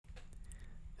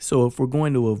So if we're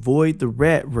going to avoid the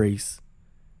rat race,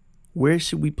 where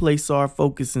should we place our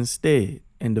focus instead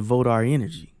and devote our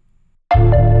energy?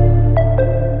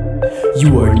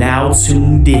 You are now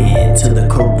tuned in to the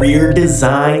Career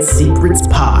Design Secrets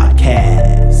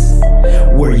Podcast,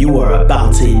 where you are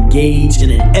about to engage in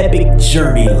an epic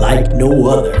journey like no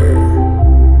other.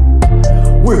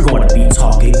 We're going to be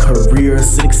talking career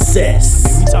success,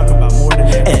 We talk about more than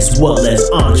that. as well as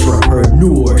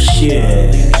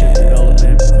entrepreneurship. Leadership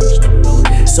development, professional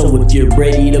development. So if you're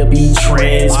ready to be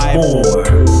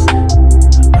transformed,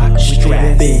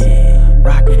 strap in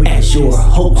as your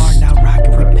host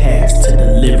prepares to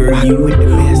deliver you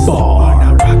bars.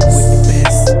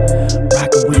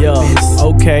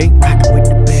 Okay.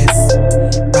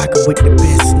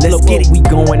 Let's get it. We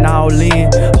going all in.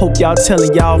 Hope y'all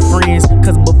telling y'all friends,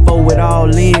 cause before it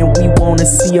all in, we wanna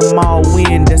see them all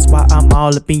win. That's why I'm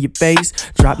all up in your face.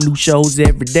 Drop new shows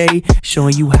every day,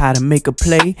 showing you how to make a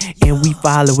play, and we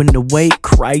following the way.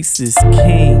 Christ is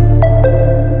King.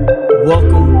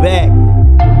 Welcome back.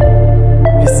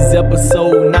 This is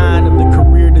episode 9 of the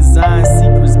Career Design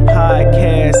Secrets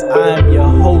Podcast. I am your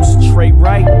host, Trey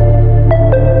Wright.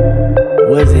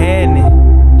 What's happening?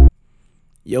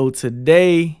 Yo,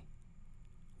 today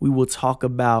we will talk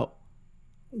about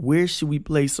where should we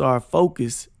place our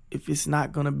focus if it's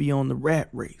not going to be on the rat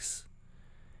race.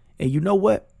 And you know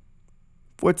what?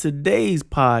 For today's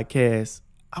podcast,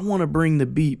 I want to bring the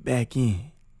beat back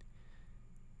in.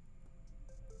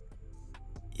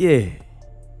 Yeah.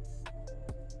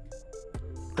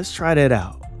 Let's try that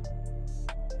out.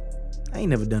 I ain't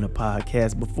never done a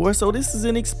podcast before, so this is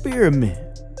an experiment.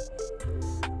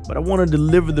 But I want to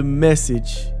deliver the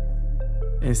message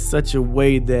in such a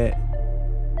way that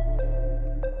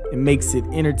it makes it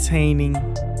entertaining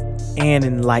and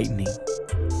enlightening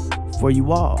for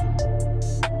you all.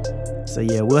 So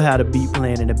yeah, we'll have the beat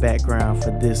playing in the background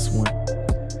for this one.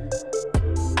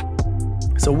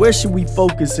 So where should we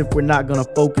focus if we're not going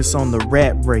to focus on the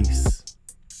rat race?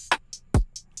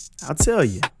 I'll tell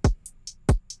you.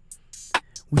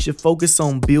 We should focus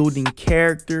on building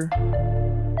character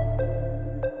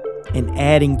and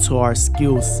adding to our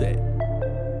skill set.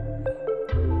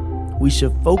 We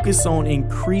should focus on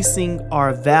increasing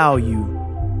our value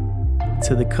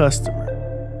to the customer,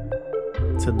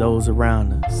 to those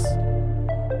around us.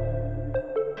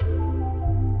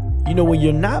 You know, when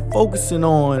you're not focusing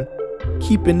on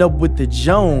keeping up with the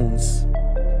Jones,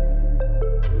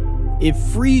 it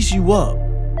frees you up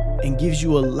and gives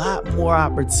you a lot more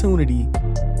opportunity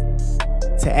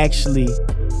to actually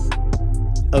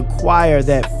acquire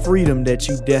that freedom that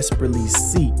you desperately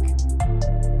seek.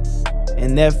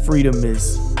 And that freedom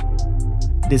is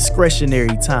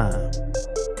discretionary time.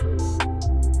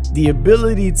 The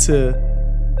ability to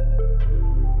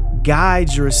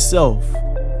guide yourself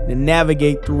and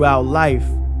navigate throughout life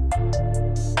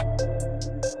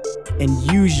and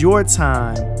use your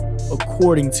time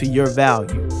according to your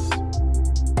values.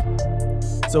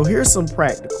 So here's some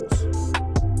practicals.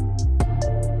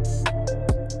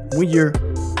 When you're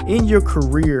in your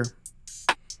career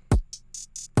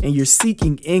and you're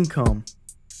seeking income,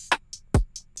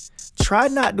 try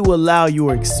not to allow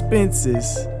your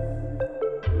expenses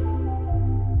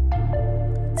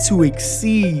to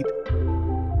exceed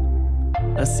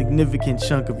a significant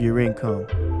chunk of your income.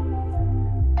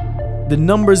 The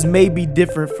numbers may be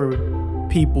different for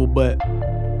people, but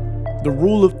the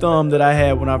rule of thumb that I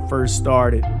had when I first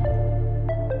started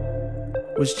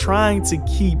was trying to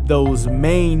keep those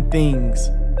main things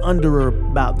under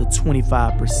about the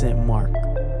 25% mark.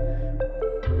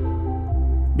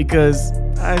 Because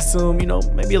I assume,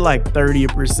 maybe like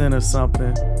 30% or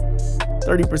something.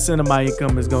 30% of my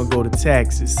income is going to go to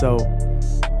taxes. So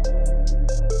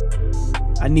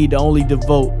I need to only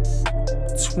devote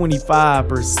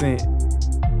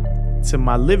 25% to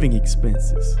my living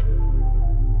expenses.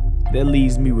 That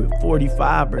leaves me with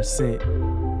 45%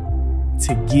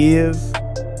 to give,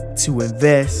 to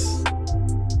invest,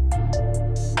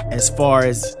 as far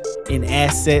as in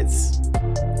assets,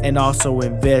 and also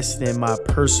invest in my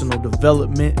personal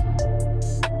development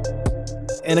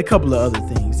and a couple of other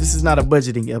things. This is not a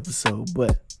budgeting episode,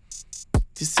 but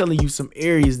just telling you some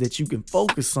areas that you can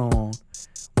focus on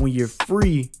when you're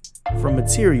free from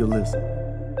materialism.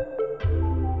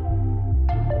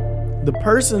 The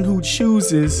person who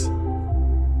chooses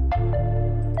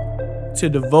to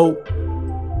devote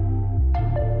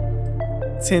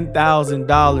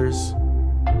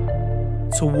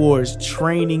 $10,000 towards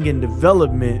training and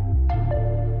development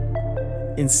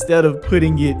instead of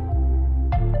putting it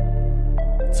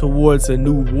towards a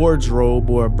new wardrobe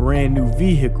or a brand new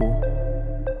vehicle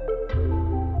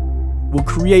will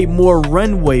create more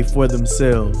runway for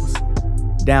themselves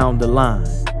down the line.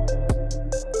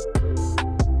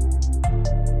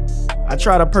 I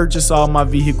try to purchase all my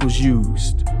vehicles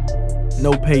used,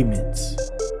 no payments,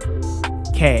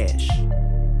 cash.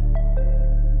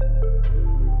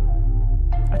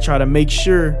 I try to make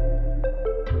sure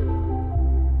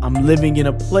I'm living in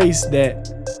a place that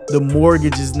the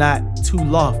mortgage is not too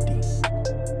lofty.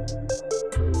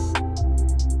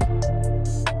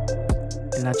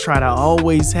 And I try to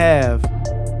always have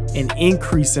an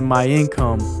increase in my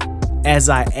income as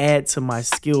I add to my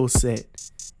skill set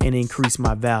and increase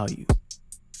my value.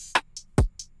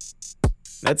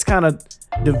 That's kind of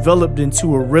developed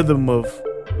into a rhythm of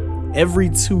every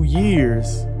 2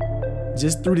 years,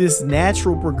 just through this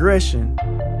natural progression,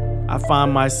 I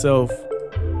find myself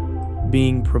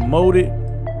being promoted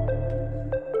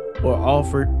or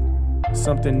offered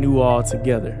something new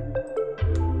altogether.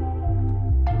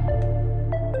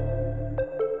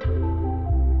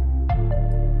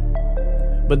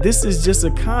 But this is just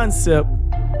a concept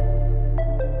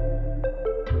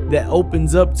that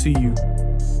opens up to you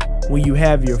when you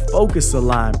have your focus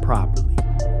aligned properly.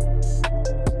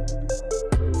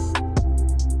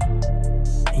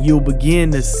 And you'll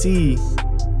begin to see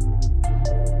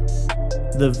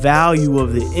the value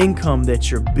of the income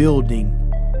that you're building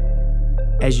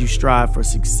as you strive for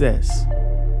success.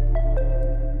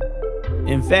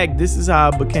 In fact, this is how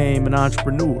I became an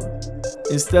entrepreneur.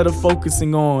 Instead of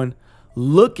focusing on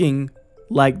looking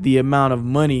like the amount of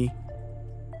money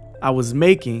I was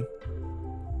making,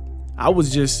 I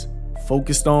was just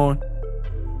focused on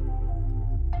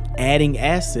adding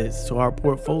assets to our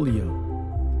portfolio,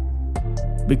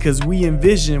 because we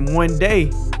envision one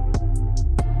day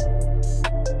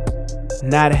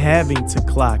not having to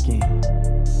clock in.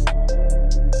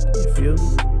 You feel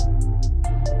me?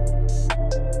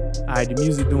 Alright, the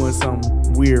music doing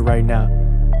something weird right now.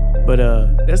 But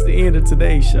that's the end of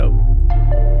today's show.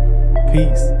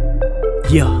 Peace.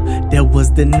 Yeah, that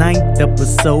was the 9th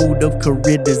episode of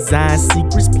Career Design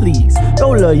Secrets. Please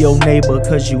go love your neighbor,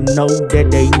 cause you know that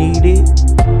they need it.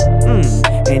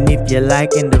 And if you're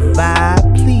liking the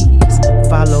vibe, please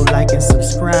follow, like, and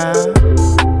subscribe.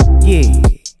 Yeah,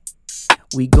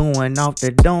 we going off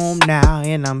the dome now,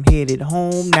 and I'm headed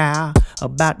home now.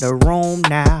 About to roam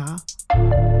now.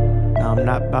 No, I'm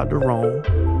not about to roam.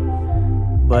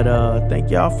 But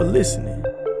thank y'all for listening.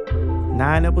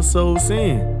 9 episodes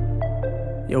in.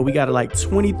 Yo, we got like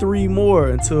 23 more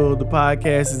until the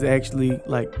podcast is actually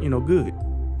good.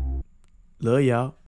 Love y'all.